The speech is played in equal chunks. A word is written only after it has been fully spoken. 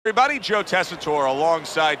Everybody, Joe Tessitore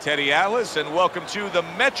alongside Teddy Atlas, and welcome to the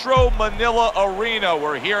Metro Manila Arena.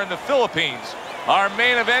 We're here in the Philippines. Our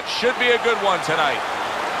main event should be a good one tonight.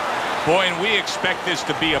 Boy, and we expect this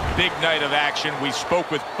to be a big night of action. We spoke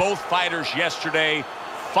with both fighters yesterday.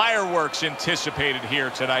 Fireworks anticipated here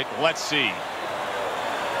tonight. Let's see.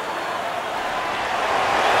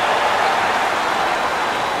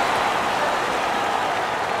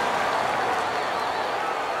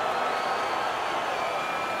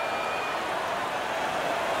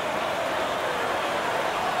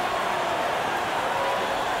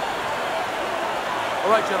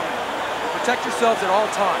 All right, gentlemen, protect yourselves at all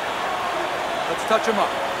times. Let's touch them up.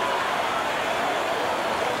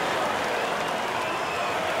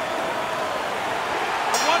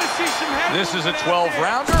 I want to see some head. This is a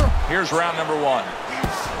 12-rounder. Here's round number one.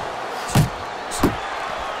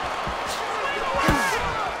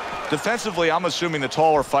 Defensively, I'm assuming the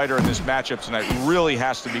taller fighter in this matchup tonight really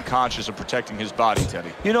has to be conscious of protecting his body,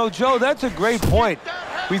 Teddy. You know, Joe, that's a great point.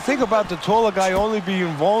 We think about the taller guy only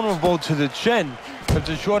being vulnerable to the chin if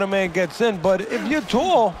the shorter man gets in, but if you're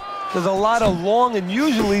tall, there's a lot of long and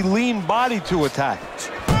usually lean body to attack.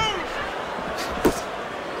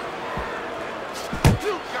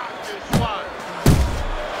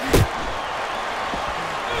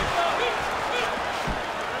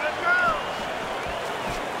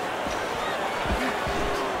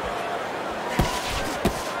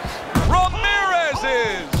 Ramirez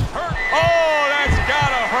is hurt. Oh, that's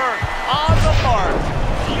gotta hurt. On the mark.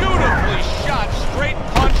 Beautifully shot. Straight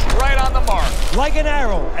punch right on the mark. Like an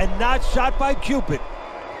arrow and not shot by Cupid. 1,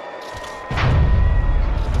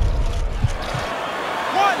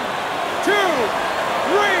 2, 3,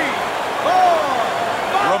 4,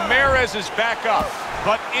 5. Ramirez is back up,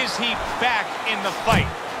 but is he back in the fight?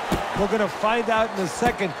 We're going to find out in a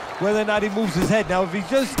second whether or not he moves his head. Now, if he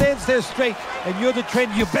just stands there straight and you're the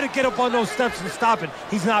trainer, you better get up on those steps and stop it.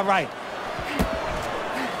 He's not right.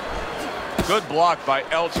 Good block by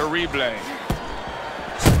El Terrible.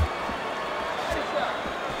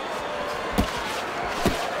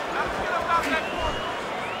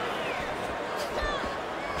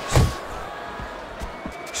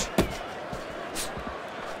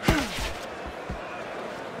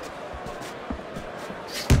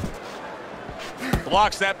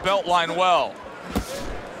 Blocks that belt line well.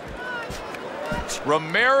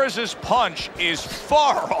 Ramirez's punch is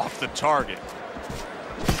far off the target.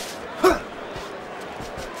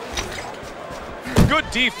 Good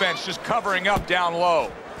defense, just covering up down low.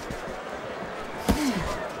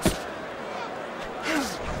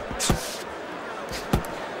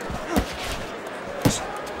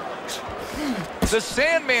 The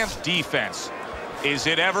Sandman's defense, is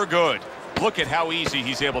it ever good? Look at how easy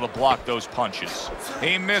he's able to block those punches.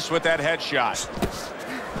 He missed with that headshot.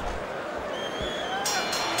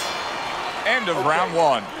 End of round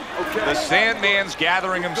one. The Sandman's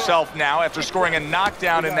gathering himself now after scoring a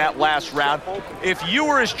knockdown in that last round. If you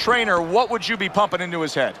were his trainer, what would you be pumping into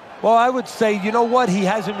his head? Well, I would say, you know what? He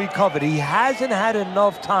hasn't recovered. He hasn't had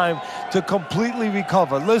enough time to completely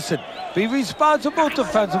recover. Listen, be responsible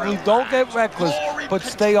defensively. Don't get reckless, but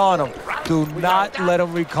stay on him. Do not let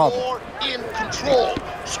him recover. In control,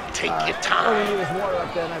 so take your time. All you need is water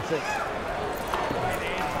up there, and that's it.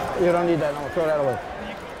 You don't need that, no, throw that away.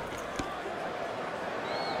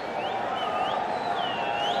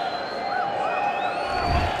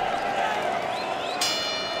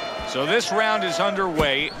 So this round is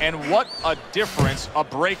underway, and what a difference a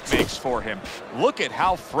break makes for him. Look at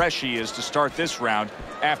how fresh he is to start this round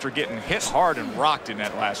after getting hit hard and rocked in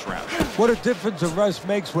that last round. What a difference a rest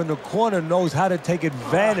makes when the corner knows how to take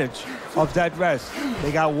advantage of that rest.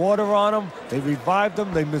 They got water on him, they revived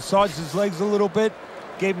him, they massaged his legs a little bit,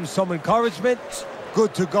 gave him some encouragement.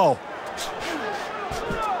 Good to go.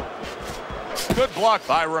 Good block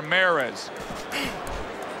by Ramirez.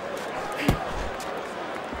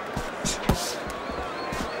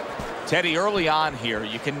 Teddy, early on here,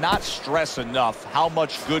 you cannot stress enough how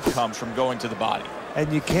much good comes from going to the body.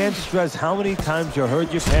 And you can't stress how many times you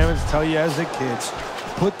heard your parents tell you as a kid,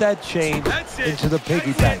 put that chain into the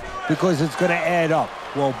piggy bank because it's going to add up.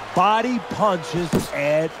 Well, body punches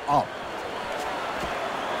add up.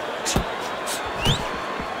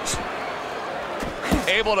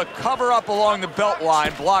 Able to cover up along the belt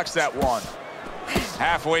line, blocks that one.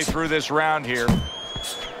 Halfway through this round here.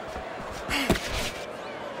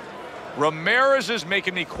 Ramirez is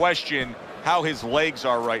making me question how his legs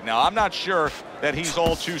are right now. I'm not sure that he's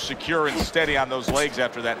all too secure and steady on those legs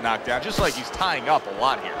after that knockdown, just like he's tying up a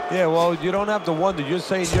lot here. Yeah, well, you don't have to wonder. You're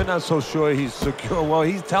saying you're not so sure he's secure. Well,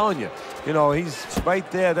 he's telling you. You know, he's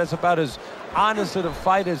right there. That's about as honester the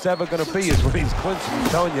fight is ever going to be is when he's clinching. I'm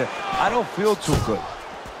telling you, I don't feel too good.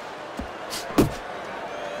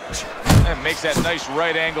 And makes that nice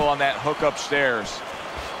right angle on that hook upstairs.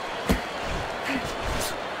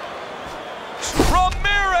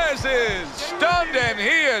 Ramirez is stunned and he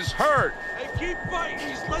is hurt. Hey, keep fighting.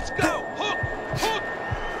 Just let's go. Hook, hook.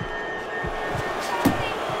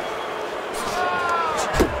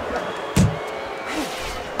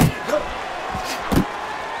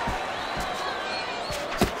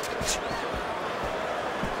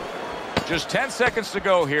 Just 10 seconds to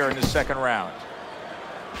go here in the second round.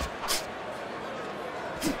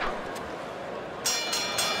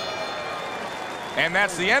 And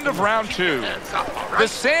that's the end of round 2. The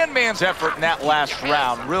Sandman's effort in that last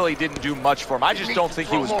round really didn't do much for him. I just don't think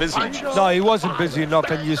he was busy. No, he wasn't busy enough,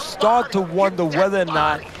 and you start to wonder whether or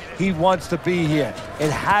not he wants to be here.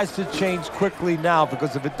 It has to change quickly now,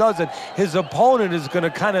 because if it doesn't, his opponent is going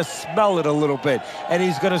to kind of smell it a little bit, and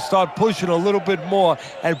he's going to start pushing a little bit more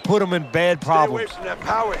and put him in bad problems. Stay away from that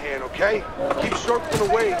power hand, okay? Keep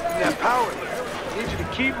circling away from that power hand. I need you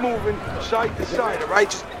to keep moving side to side, all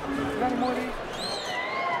right? Just...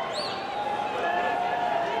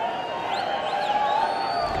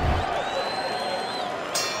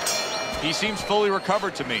 He seems fully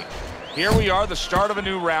recovered to me. Here we are, the start of a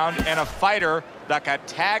new round, and a fighter that got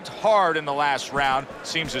tagged hard in the last round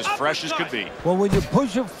seems as fresh as could be. Well, when you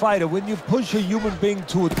push a fighter, when you push a human being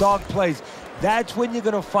to a dark place, that's when you're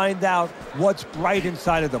going to find out what's bright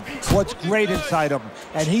inside of them, what's great inside of them.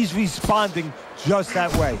 And he's responding just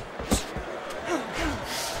that way.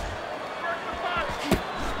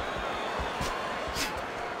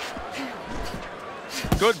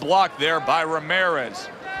 Good block there by Ramirez.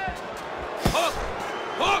 Hook,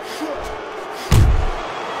 hook.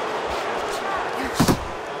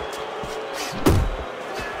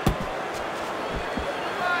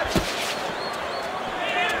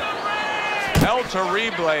 El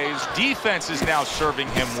Terrible's defense is now serving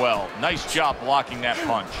him well. Nice job blocking that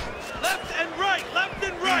punch. Left and right, left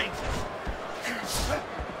and right.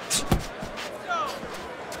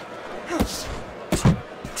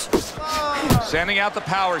 Sending out the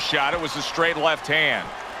power shot. It was a straight left hand.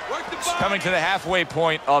 Coming to the halfway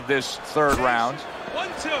point of this third round.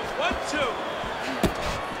 1-2, 1-2.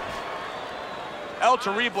 El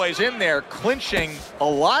Terrible's in there clinching a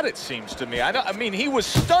lot, it seems to me. I mean, he was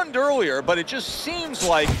stunned earlier, but it just seems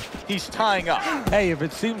like he's tying up. Hey, if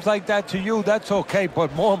it seems like that to you, that's okay.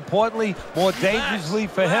 But more importantly, more dangerously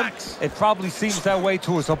for him, it probably seems that way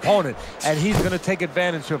to his opponent. And he's going to take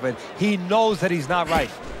advantage of it. He knows that he's not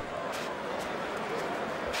right.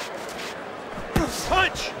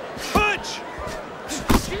 Punch! Punch!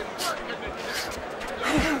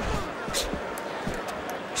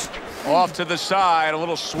 Off to the side, a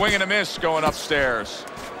little swing and a miss going upstairs.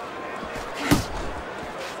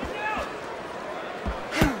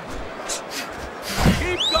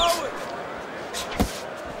 Keep going!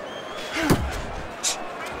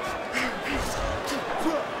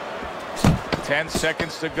 Ten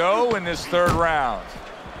seconds to go in this third round.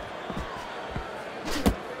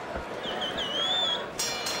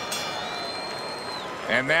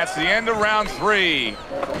 And that's the end of round 3.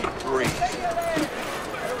 Breathe.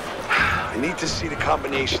 I need to see the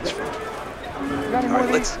combinations from you. All right,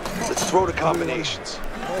 let's throw the combinations.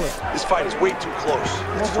 This fight is way too close.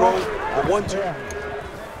 Let's throw a 1-2.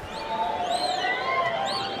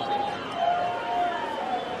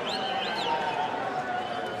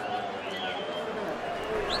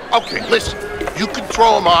 Okay, listen. You can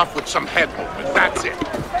throw him off with some head movement. That's it.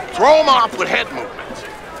 Throw him off with head movement.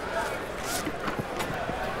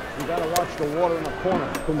 You gotta watch the water in the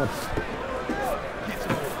corner. Too much.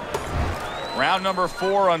 Round number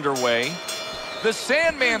 4 underway. The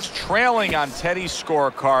Sandman's trailing on Teddy's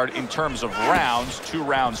scorecard in terms of rounds, 2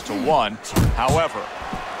 rounds to 1. However,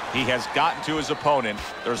 he has gotten to his opponent.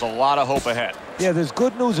 There's a lot of hope ahead. Yeah, there's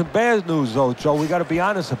good news and bad news, though, Joe. We got to be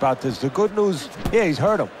honest about this. The good news, yeah, he's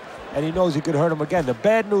hurt him, and he knows he could hurt him again. The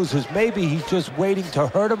bad news is maybe he's just waiting to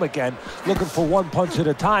hurt him again, looking for one punch at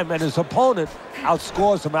a time, and his opponent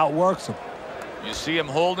outscores him, outworks him. You see him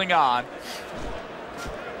holding on.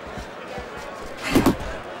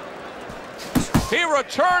 He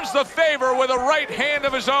returns the favor with a right hand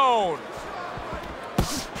of his own.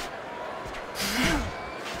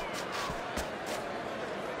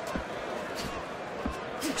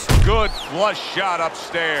 Good flush shot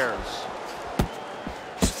upstairs.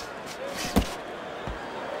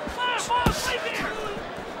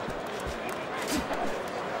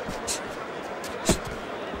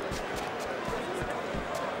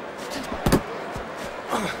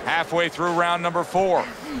 Halfway through round number 4.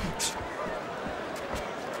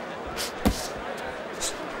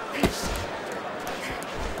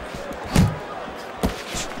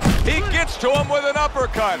 He gets to him with an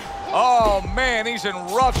uppercut. Oh, man, he's in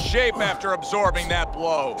rough shape after absorbing that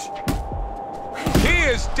blow. He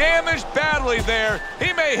is damaged badly there.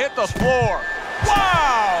 He may hit the floor.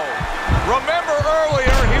 Wow! Remember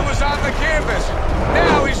earlier, he was on the canvas.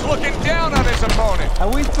 Now he's looking down on his opponent.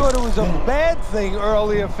 And we thought it was a bad thing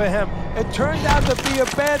earlier for him. It turned out to be a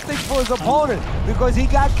bad thing for his opponent because he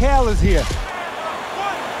got careless here. 1,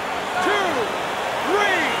 2, 3,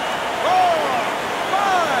 4,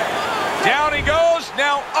 5. Down he goes,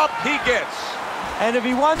 now up he gets. And if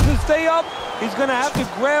he wants to stay up, he's gonna have to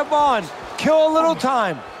grab on, kill a little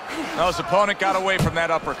time. Now his opponent got away from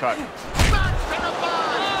that uppercut.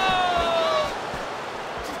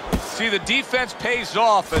 See, the defense pays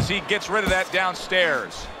off as he gets rid of that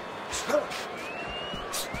downstairs.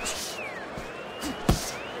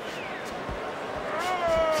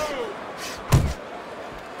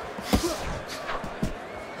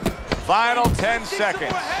 Final 10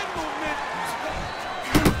 seconds.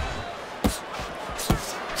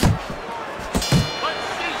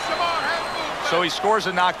 So he scores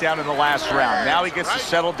a knockdown in the last round. Now he gets to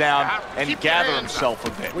settle down and gather himself a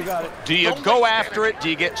bit. Do you go after it? Do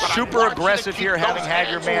you get super aggressive here, having had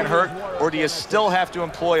your man hurt? Or do you still have to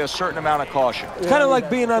employ a certain amount of caution? It's kind of like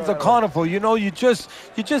being at the carnival. You know, you just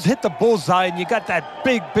hit the bullseye and you got that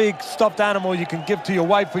big stuffed animal you can give to your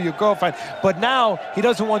wife or your girlfriend. But now he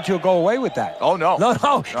doesn't want you to go away with that. Oh, no.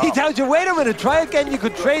 No. He tells you, wait a minute, try again. You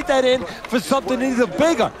could trade that in for something either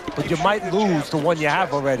bigger, but you might lose the one you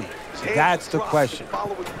have already. That's the question.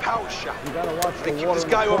 Follow with the power shot. You gotta watch the Keep water this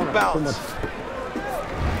guy in the off balance.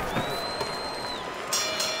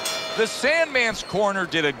 The Sandman's corner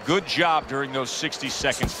did a good job during those 60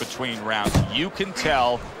 seconds between rounds. You can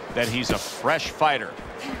tell that he's a fresh fighter,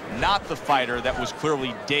 not the fighter that was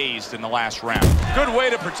clearly dazed in the last round. Good way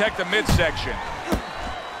to protect the midsection.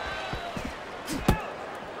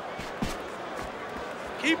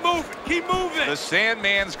 Keep moving, keep moving. The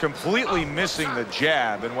Sandman's completely missing the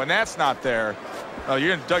jab, and when that's not there, oh,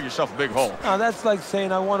 you're gonna dug yourself a big hole. Now, that's like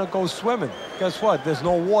saying I want to go swimming. Guess what? There's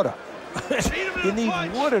no water. You need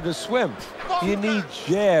water to swim. You need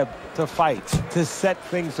jab to fight, to set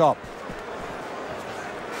things up.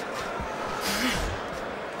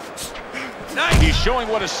 He's showing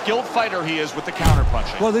what a skilled fighter he is with the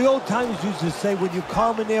counterpunching. Well, the old timers used to say when you're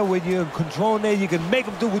calm in there, when you're in control in there, you can make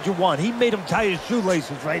him do what you want. He made him tie his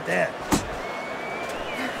shoelaces right there.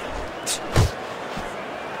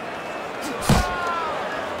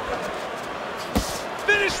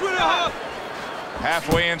 Finish with a hook.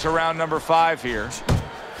 Halfway into round number 5 here.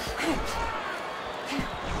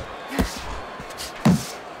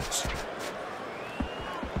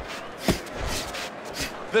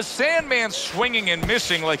 The Sandman swinging and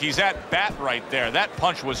missing like he's at bat right there. That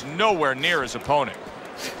punch was nowhere near his opponent.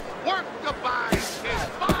 Work the body.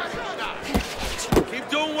 Keep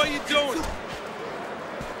doing what you're doing.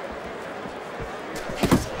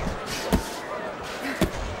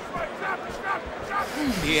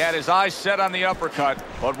 He had his eyes set on the uppercut,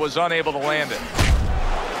 but was unable to land it.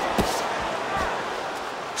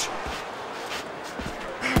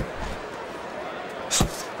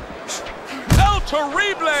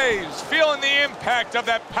 Terribles, feeling the impact of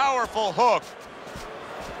that powerful hook.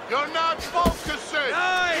 You're not focusing.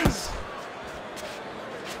 Nice.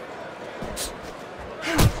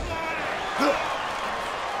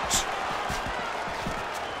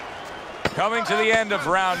 Coming to the end of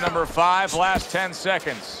round number 5, last 10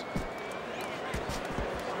 seconds.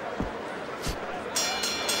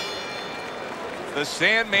 The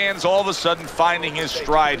Sandman's all of a sudden finding his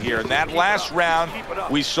stride here. In that last round,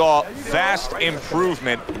 we saw vast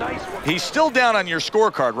improvement. He's still down on your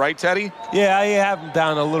scorecard, right, Teddy? Yeah, I have him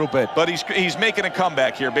down a little bit. But he's making a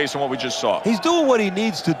comeback here based on what we just saw. He's doing what he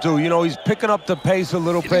needs to do. You know, he's picking up the pace a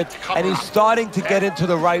little bit, and he's starting to get into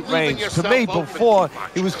the right range. To me, before,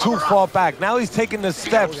 he was too far back. Now he's taking the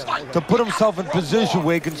steps to put himself in position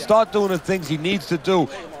where he can start doing the things he needs to do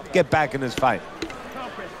to get back in this fight.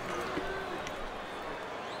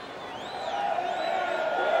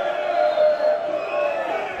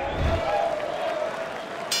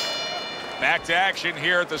 Back to action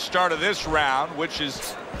here at the start of this round, which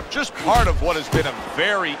is just part of what has been a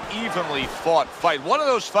very evenly fought fight. One of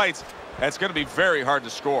those fights that's going to be very hard to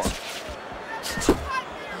score.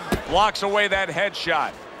 Blocks away that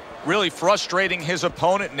headshot. Really frustrating his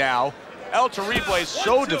opponent now. El Terrible is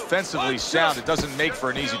so defensively sound, it doesn't make for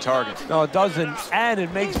an easy target. No, it doesn't, and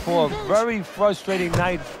it makes for a very frustrating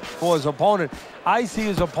night for his opponent. I see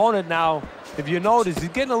his opponent now, if you notice, he's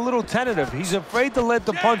getting a little tentative. He's afraid to let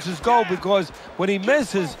the punches go because when he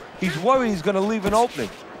misses, he's worried he's going to leave an opening.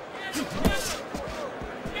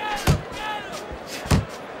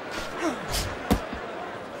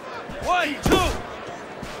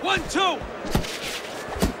 1-2.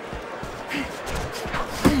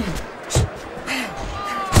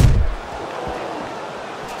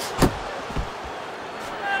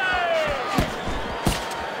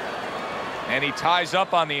 And he ties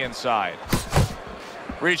up on the inside.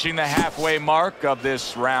 Reaching the halfway mark of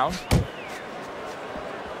this round.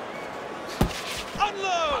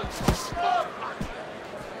 Unload.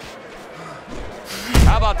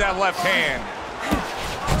 How about that left hand?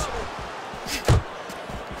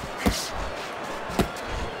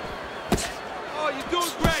 Oh, you're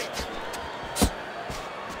doing great.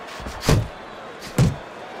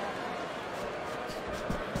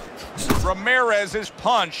 Ramirez's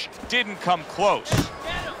punch didn't come close.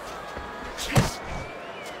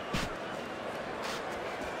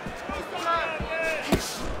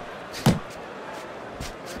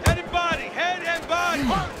 Head and body, head and body.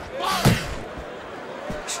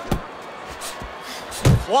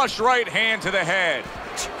 Flush right hand to the head.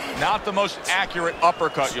 Not the most accurate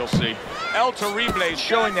uppercut you'll see. El Terrible is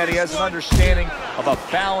showing that he has an understanding about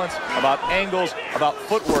balance, about angles, about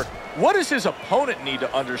footwork. What does his opponent need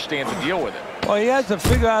to understand to deal with it? Well, he has to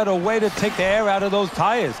figure out a way to take the air out of those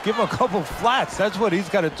tires. Give him a couple flats. That's what he's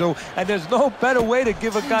got to do. And there's no better way to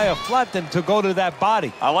give a guy a flat than to go to that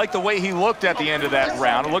body. I like the way he looked at the end of that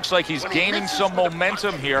round. It looks like he's gaining some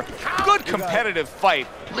momentum here. Good competitive fight.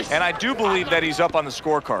 And I do believe that he's up on the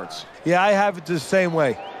scorecards. Yeah, I have it the same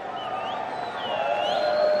way.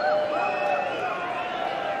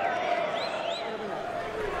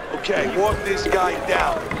 Okay, walk this guy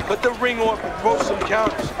down. Cut the ring off and throw some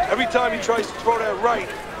counters. Every time he tries to throw that right,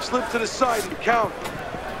 slip to the side and counter.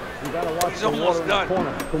 You gotta watch He's the almost water in done. the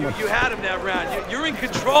corner. Too much. You had him that round. You're in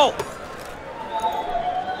control.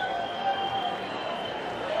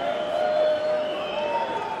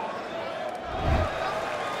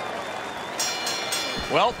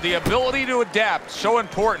 Well, the ability to adapt, so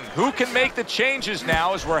important. Who can make the changes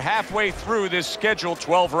now as we're halfway through this scheduled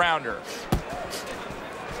 12-rounder?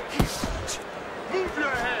 Move your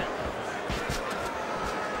head.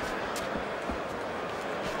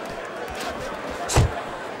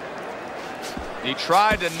 He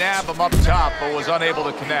tried to nab him up top, but was unable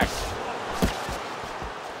to connect.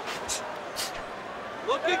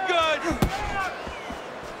 Looking good.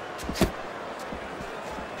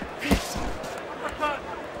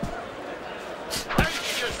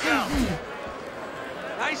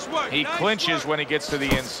 Nice work. He nice clinches work. when he gets to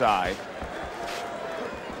the inside.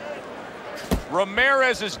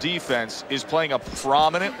 Ramirez's defense is playing a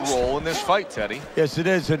prominent role in this fight, Teddy. Yes, it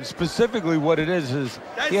is. And specifically what it is he has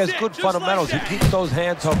That's good it, just fundamentals. like He that. keeps those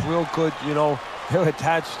hands up real good. You know, they're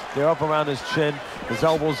attached. They're up around his chin. His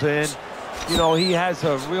elbows in. You know, he has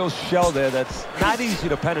a real shell there that's not easy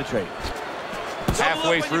to penetrate.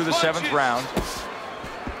 Halfway through the 7th round.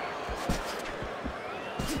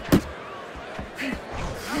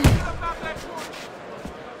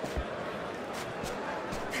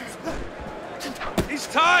 He's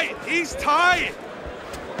tired. He's tired.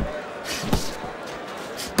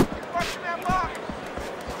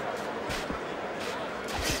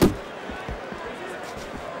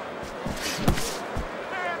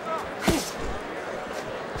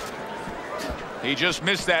 He just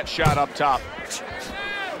missed that shot up top.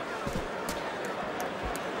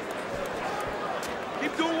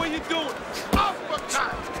 Keep doing what you're doing.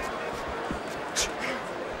 Uppercut.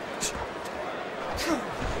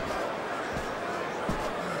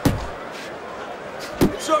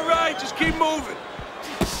 It's all right. Just keep moving.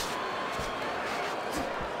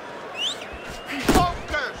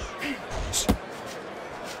 Focus.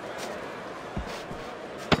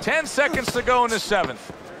 10 seconds to go in the 7th.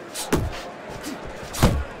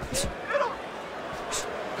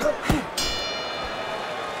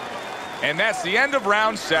 And that's the end of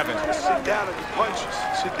round 7. Sit down on your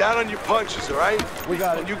punches. Sit down on your punches, all right? We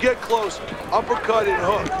got it. When you get close, uppercut and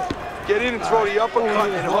hook. Get in and throw the uppercut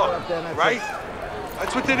and hook, right?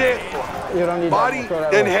 That's what they're there for. You don't need Body, that. Throw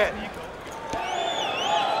that then away. head.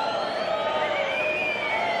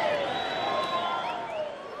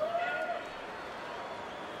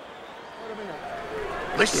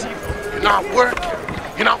 Listen, you're not working.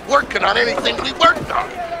 You're not working on anything we worked on.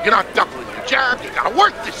 You're not doubling your jab. You gotta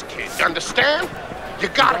work this kid, you understand? You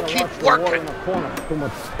gotta keep Watch the water working. in the corner. Too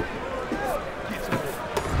much.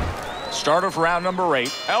 Start of round number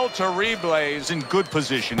 8. El Terrible is in good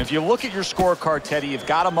position. If you look at your scorecard, Teddy, you've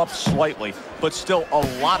got him up slightly, but still a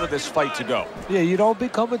lot of this fight to go. Yeah, you don't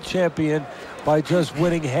become a champion by just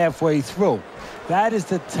winning halfway through. That is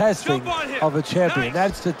the testing Jump on him. of a champion. Nice.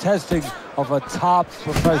 That's the testing of a top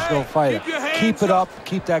professional Hey, fighter. keep your hands Keep it up. up.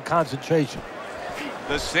 Keep that concentration.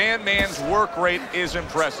 The Sandman's work rate is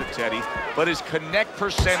impressive, Teddy, but his connect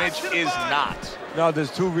percentage is not. No,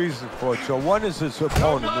 there's two reasons for it, Joe. One is his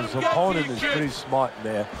opponent. His opponent is pretty smart in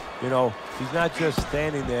there. You know, he's not just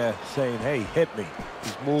standing there saying, hey, hit me.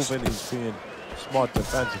 He's moving, he's being smart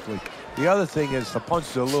defensively. The other thing is the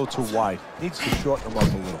punches are a little too wide. Needs to shorten them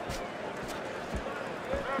up a little.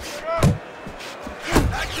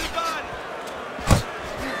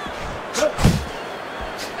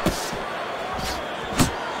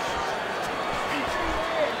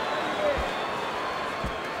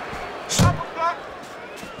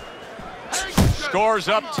 Scores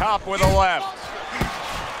up top with a left.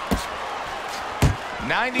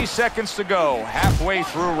 90 seconds to go, halfway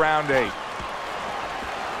through round 8.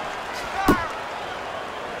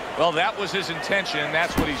 Well, that was his intention.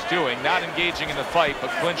 That's what he's doing. Not engaging in the fight, but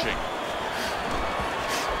clinching.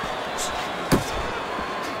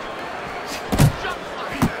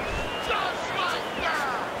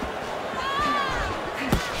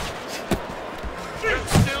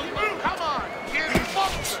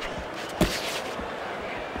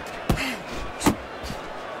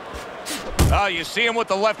 Oh, you see him with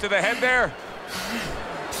the left of the head there?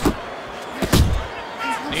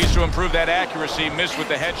 Needs to improve that accuracy. Missed with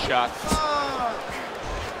the headshot.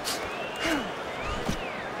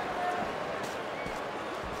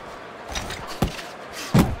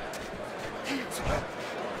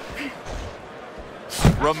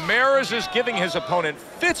 Ramirez is giving his opponent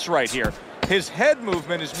fits right here. His head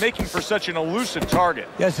movement is making for such an elusive target.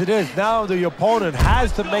 Yes, it is. Now the opponent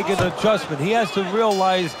has to make an adjustment. He has to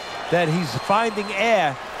realize that he's finding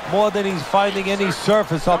air more than he's finding any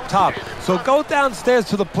surface up top. So go downstairs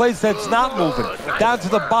to the place that's not moving, down to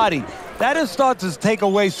the body. That'll start to take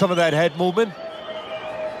away some of that head movement.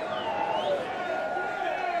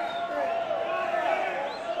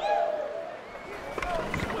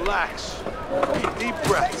 Relax. Deep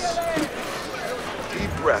breaths.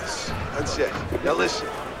 Deep breaths. That's it. Now listen,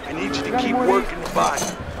 I need you to keep working the body.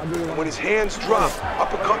 And when his hands drop,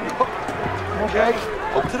 uppercut and hook. Okay?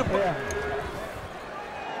 Hook to the body.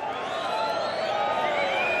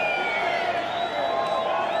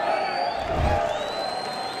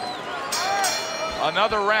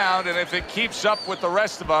 Another round, and if it keeps up with the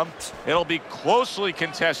rest of them, it'll be closely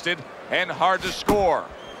contested and hard to score.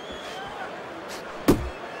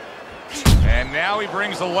 And now he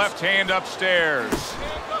brings the left hand upstairs.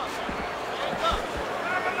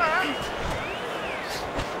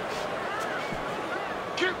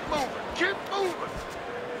 Keep moving, keep moving.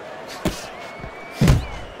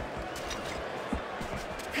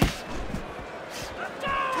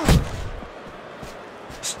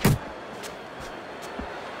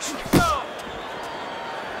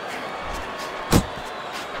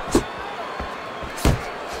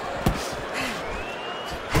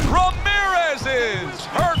 Ramirez is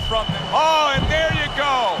hurt from it. Oh, and there you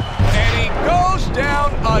go. And he goes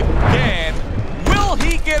down again. Will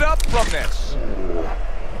he get up from this?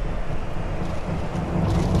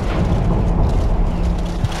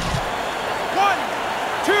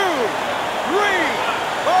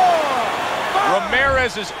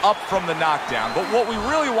 Ramirez is up from the knockdown, but what we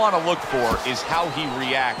really want to look for is how he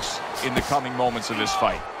reacts in the coming moments of this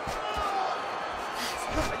fight.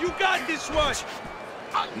 You got this one.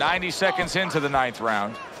 90 seconds into the 9th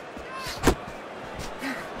round.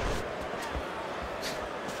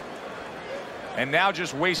 And now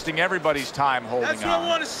just wasting everybody's time holding on. That's what I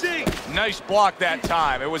want to see. Nice block that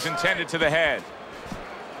time. It was intended to the head.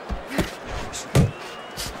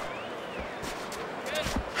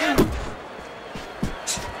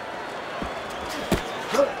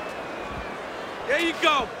 There you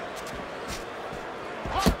go.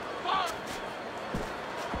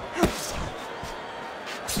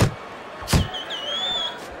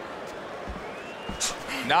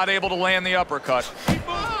 Not able to land the uppercut. In and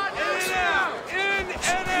out. In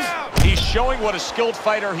and out. He's showing what a skilled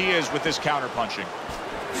fighter he is with this counterpunching.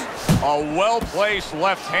 A well-placed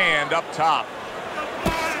left hand up top.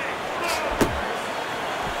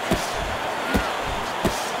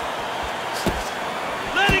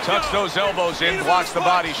 Tucks those elbows in, blocks the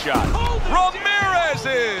body shot. Ramirez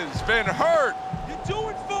has been hurt. You're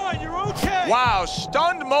doing fine. You're okay. Wow,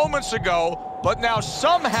 stunned moments ago, but now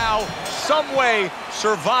somehow, some way,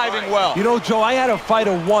 surviving well. You know, Joe, I had a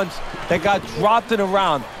fighter once that got dropped in a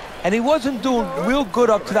round, and he wasn't doing real good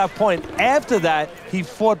up to that point. After that, he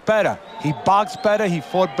fought better. He boxed better, he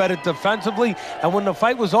fought better defensively, and when the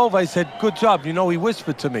fight was over, I said, good job. You know, he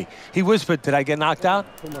whispered to me. He whispered, did I get knocked out?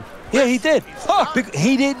 Yeah, he did.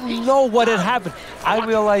 He didn't know what had happened. I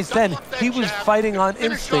realized then he was fighting on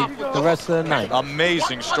instinct the rest of the night.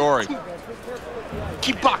 Amazing story.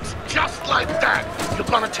 Keep boxing just like that. You're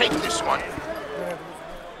gonna take this one.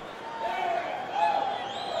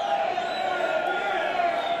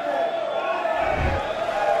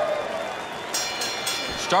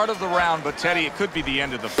 Start of the round, but Teddy, it could be the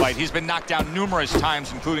end of the fight. He's been knocked down numerous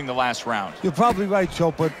times, including the last round. You're probably right,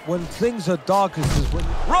 Joe, but when things are darkest is when...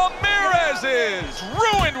 Ramirez is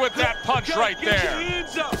ruined with that punch right there. Get your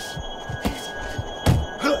hands up.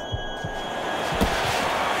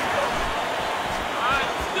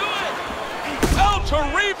 El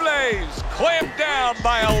Terribles clamped down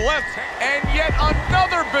by a left, and yet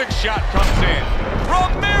another big shot comes in.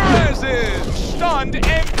 Ramirez is stunned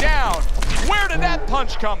and down. Where did that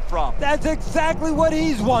punch come from? That's exactly what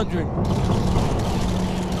he's wondering. 1, 2, 3,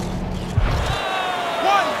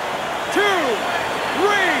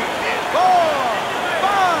 4,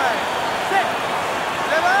 5, 6,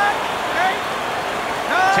 7, 8,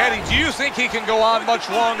 9. Teddy, do you think he can go on much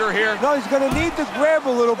longer here? No, he's going to need to grab a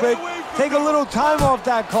little bit, take a little time off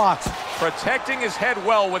that clock. Protecting his head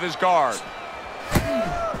well with his guard.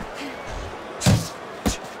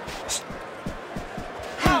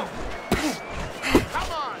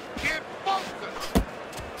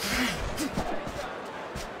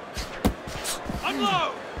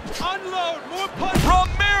 Unload, more punches.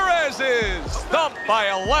 Ramirez is thumped by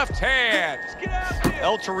a left hand.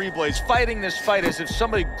 El Terribles fighting this fight as if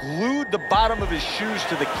somebody glued the bottom of his shoes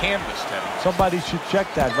to the canvas, Teddy. Somebody should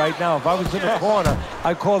check that right now. If I was in the corner,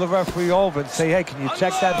 I'd call the referee over and say, hey, can you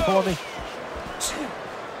check that for me?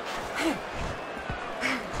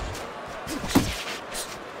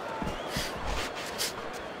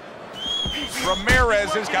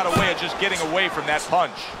 Ramirez has got a way of just getting away from that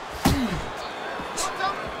punch.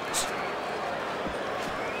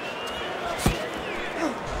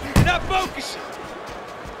 Not focusing.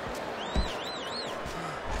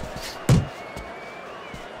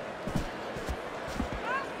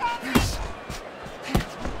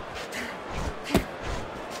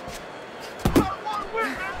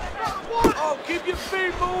 Oh, keep your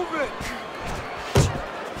feet moving.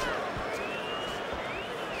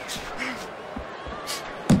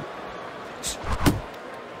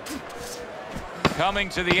 Coming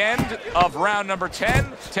to the end of round number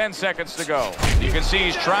 10, 10 seconds to go. You can see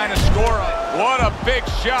he's trying to score. What a big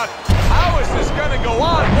shot. How is this going to go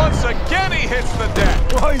on? Once again, he hits the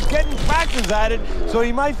deck. Well, he's getting practice at it, so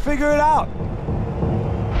he might figure it out. 1,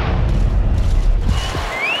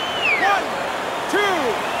 2,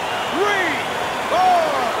 3, 4,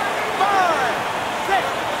 5, 6,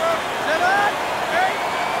 7, 8,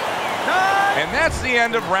 9. And that's the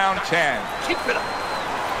end of round 10. Keep it up.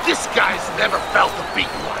 This guy's never felt a beat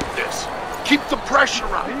like this. Keep the pressure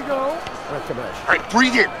on. There you go. All right,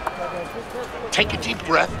 breathe in. Take a deep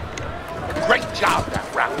breath. Great job that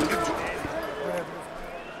round. You do it.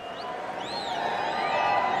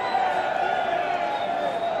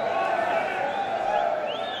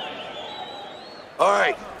 All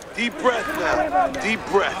right, deep breath now. Deep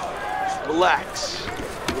breath. Relax.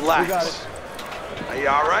 Relax. Are you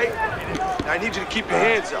all right? Now I need you to keep your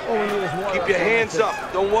hands up. Keep your hands up.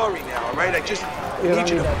 Don't worry now, all right? I just need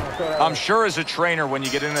you to... I'm sure as a trainer, when you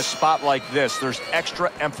get in a spot like this, there's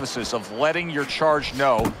extra emphasis of letting your charge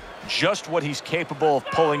know just what he's capable of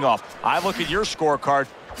pulling off. I look at your scorecard.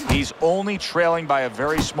 He's only trailing by a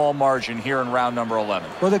very small margin here in round number 11.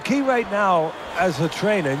 Well, the key right now as a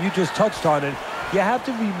trainer, and you just touched on it, you have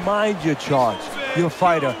to remind your charge, your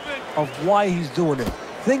fighter, of why he's doing it.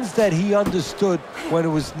 Things that he understood when it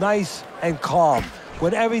was nice and calm,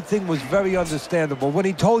 when everything was very understandable. When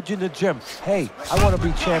he told you in the gym, hey, I want to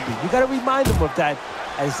be champion. You got to remind him of that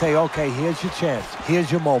and say, okay, here's your chance.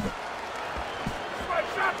 Here's your moment.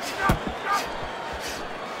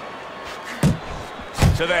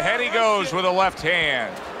 To the head he goes with a left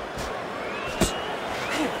hand.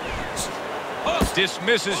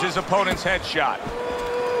 Dismisses his opponent's headshot.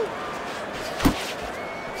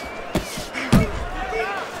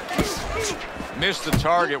 Missed the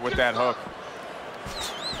target with that hook.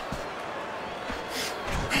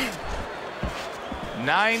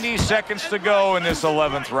 90 seconds to go in this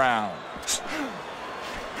 11th round.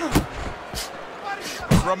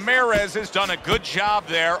 Ramirez has done a good job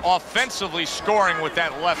there offensively scoring with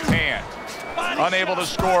that left hand. Unable to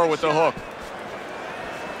score with the hook.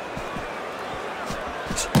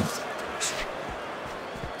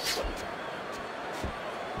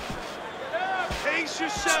 Pace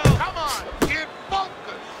yourself. Come on, get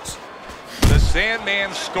focused. The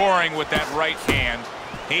Sandman scoring with that right hand.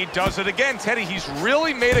 He does it again, Teddy. He's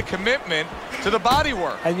really made a commitment to the body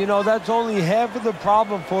work. And, you know, that's only half of the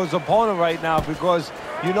problem for his opponent right now, because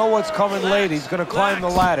you know what's coming later. He's going to climb the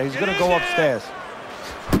ladder. He's going to go upstairs.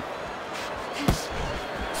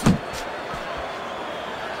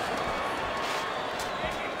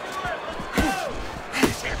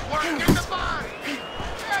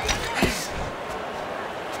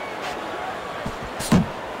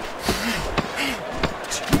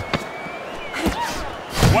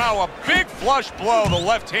 Wow, a big flush blow, the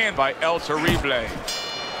left hand by El Terrible.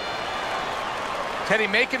 Teddy,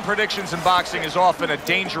 making predictions in boxing is often a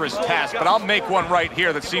dangerous task, but I'll make one right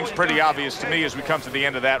here that seems pretty obvious to me as we come to the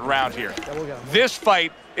end of that round here. This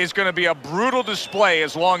fight is going to be a brutal display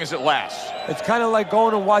as long as it lasts. It's kind of like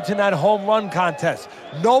going and watching that home run contest.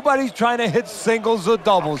 Nobody's trying to hit singles or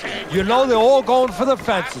doubles. You know they're all going for the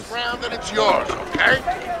fences. Last round and it's yours, okay?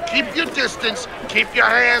 Keep your distance, keep your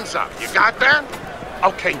hands up. You got that?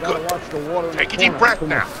 Okay, good. Take a deep breath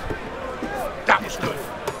now. That was good.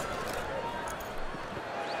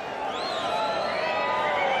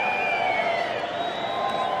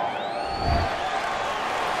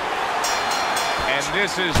 And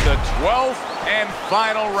this is the 12th and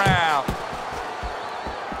final round.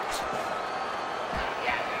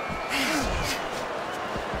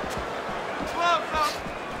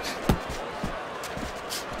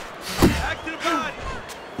 Back to the body.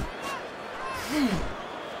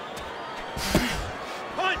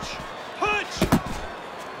 Punch! Punch!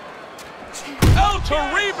 El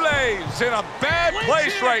Terrible's in a bad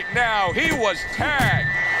place right now. He was tagged.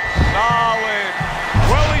 Solid.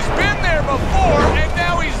 Well, he's been there before, and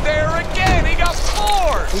now he's there again. He got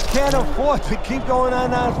floored. He can't afford to keep going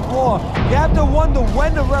on that floor. You have to wonder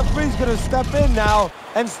when the referee's going to step in now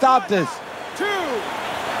and stop this. 2, 3, 4,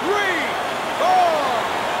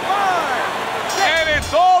 5, 6. And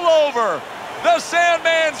it's all over. The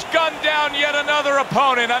Sandman's gunned down yet another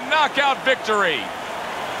opponent. A knockout victory.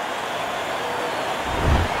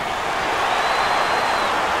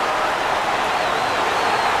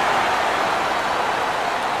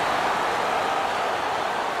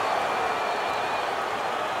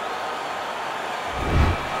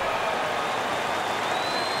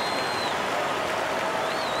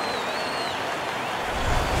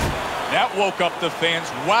 That woke up the fans.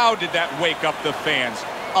 Wow, did that wake up the fans.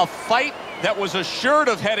 A fight that was assured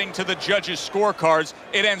of heading to the judges' scorecards,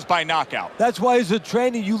 it ends by knockout. That's why as a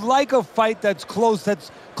trainer, you like a fight that's close, that's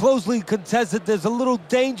closely contested. There's a little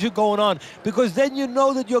danger going on because then you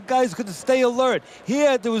know that your guy's going to stay alert.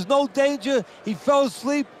 Here, there was no danger. He fell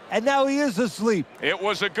asleep, and now he is asleep. It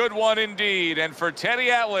was a good one indeed. And for Teddy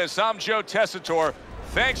Atlas, I'm Joe Tessitore.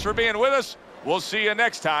 Thanks for being with us. We'll see you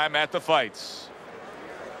next time at the fights.